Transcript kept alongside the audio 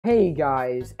Hey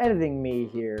guys, editing me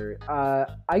here.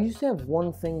 I just have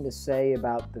one thing to say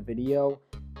about the video,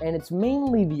 and it's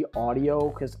mainly the audio,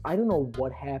 because I don't know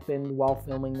what happened while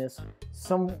filming this.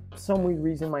 Some weird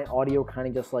reason my audio kind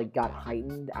of just like got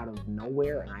heightened out of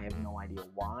nowhere, and I have no idea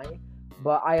why.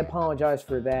 But I apologize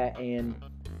for that, and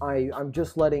I'm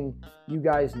just letting you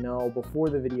guys know before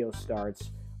the video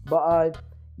starts. But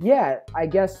yeah, I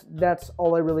guess that's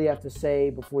all I really have to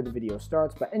say before the video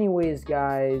starts. But anyways,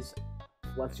 guys,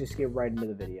 let's just get right into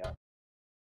the video.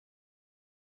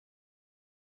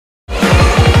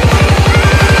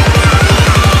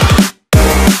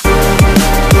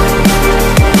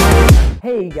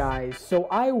 Hey guys, so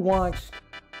I watched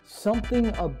something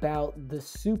about the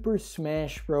Super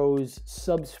Smash Bros.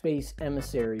 Subspace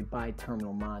Emissary by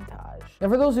Terminal Montage. Now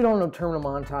for those who don't know Terminal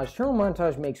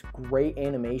Montage makes great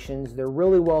animations. They're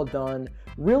really well done,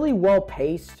 really well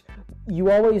paced.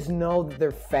 You always know that they're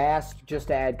fast just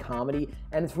to add comedy,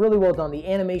 and it's really well done. The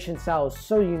animation style is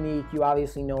so unique. You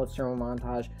obviously know it's Terminal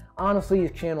Montage. Honestly,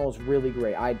 his channel is really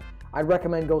great. I'd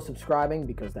recommend go subscribing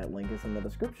because that link is in the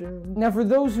description. Now, for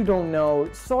those who don't know,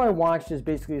 So I Watched is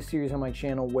basically a series on my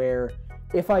channel where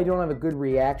if I don't have a good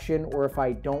reaction or if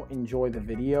I don't enjoy the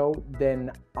video,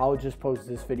 then I'll just post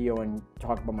this video and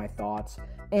talk about my thoughts.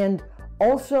 And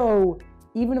also,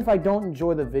 even if I don't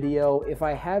enjoy the video, if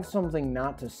I have something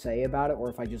not to say about it, or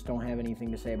if I just don't have anything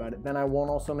to say about it, then I won't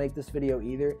also make this video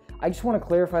either. I just want to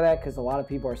clarify that because a lot of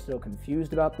people are still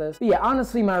confused about this. But yeah,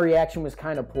 honestly, my reaction was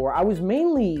kind of poor. I was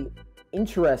mainly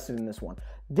interested in this one.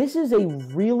 This is a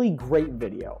really great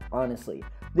video, honestly.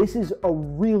 This is a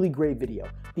really great video.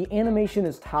 The animation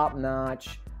is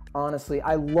top-notch. Honestly,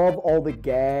 I love all the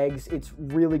gags. It's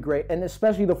really great, and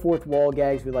especially the fourth wall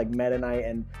gags with like Meta Knight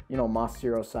and, you know,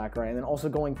 Masahiro Sakurai, and then also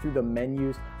going through the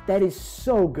menus. That is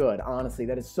so good, honestly.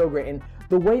 That is so great, and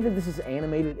the way that this is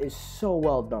animated is so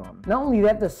well done. Not only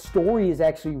that, the story is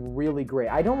actually really great.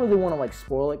 I don't really want to like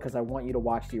spoil it because I want you to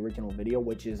watch the original video,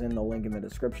 which is in the link in the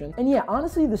description. And yeah,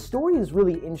 honestly, the story is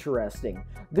really interesting.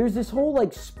 There's this whole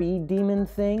like speed demon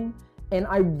thing, and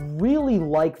I really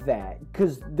like that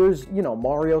because there's, you know,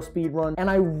 Mario speedrun, and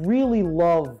I really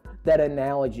love that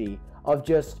analogy of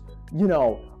just, you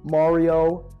know,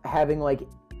 Mario having like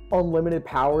unlimited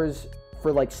powers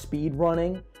for like speed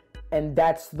running, and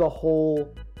that's the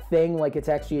whole thing. Like, it's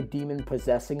actually a demon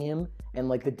possessing him, and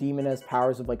like the demon has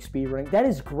powers of like speed running. That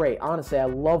is great. Honestly, I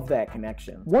love that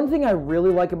connection. One thing I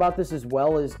really like about this as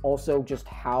well is also just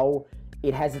how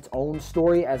it has its own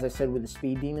story, as I said with the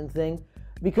speed demon thing.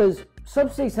 Because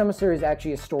Subspace Emissary is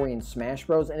actually a story in Smash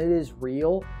Bros, and it is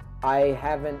real. I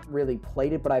haven't really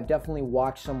played it, but I've definitely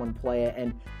watched someone play it,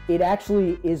 and it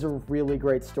actually is a really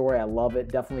great story. I love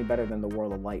it. Definitely better than The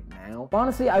World of Light now. But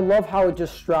honestly, I love how it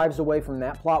just strives away from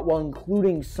that plot while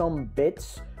including some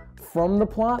bits from the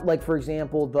plot. Like, for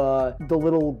example, the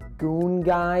little goon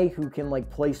guy who can,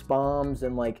 like, place bombs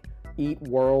and, like, eat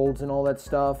worlds and all that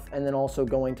stuff, and then also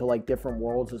going to like different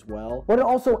worlds as well. But it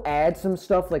also adds some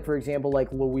stuff, like for example,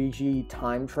 like Luigi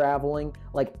time traveling.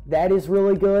 Like, that is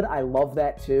really good. I love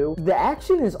that too. The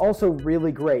action is also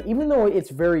really great, even though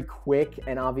it's very quick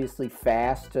and obviously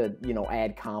fast to, you know,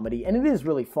 add comedy, and it is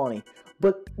really funny.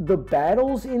 But the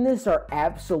battles in this are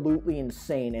absolutely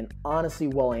insane and honestly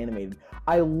well animated.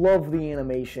 I love the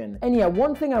animation. And yeah,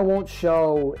 one thing I won't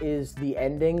show is the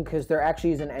ending, because there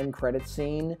actually is an end credit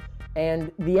scene.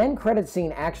 And the end credit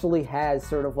scene actually has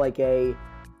sort of like a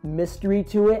mystery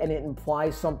to it, and it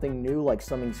implies something new, like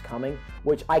something's coming,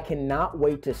 which I cannot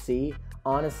wait to see.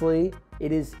 Honestly,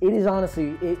 it is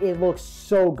honestly, it looks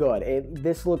so good.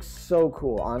 This looks so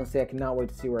cool. Honestly, I cannot wait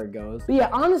to see where it goes. But yeah,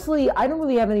 honestly, I don't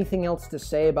really have anything else to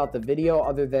say about the video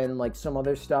other than like some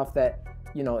other stuff that,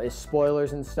 you know, is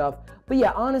spoilers and stuff. But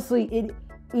yeah, honestly, it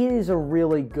is a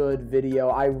really good video.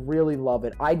 I really love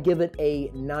it. I'd give it a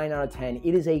 9 out of 10.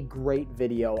 It is a great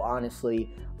video,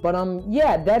 honestly. But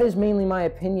yeah, that is mainly my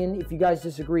opinion. If you guys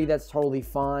disagree, that's totally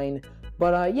fine.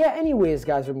 But yeah, anyways,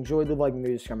 guys, if you enjoyed, leave a like and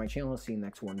subscribe to my channel. I'll see you in the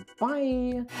next one. Bye!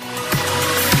 New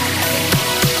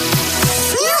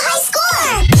high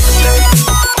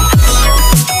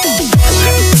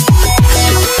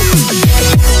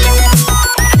score!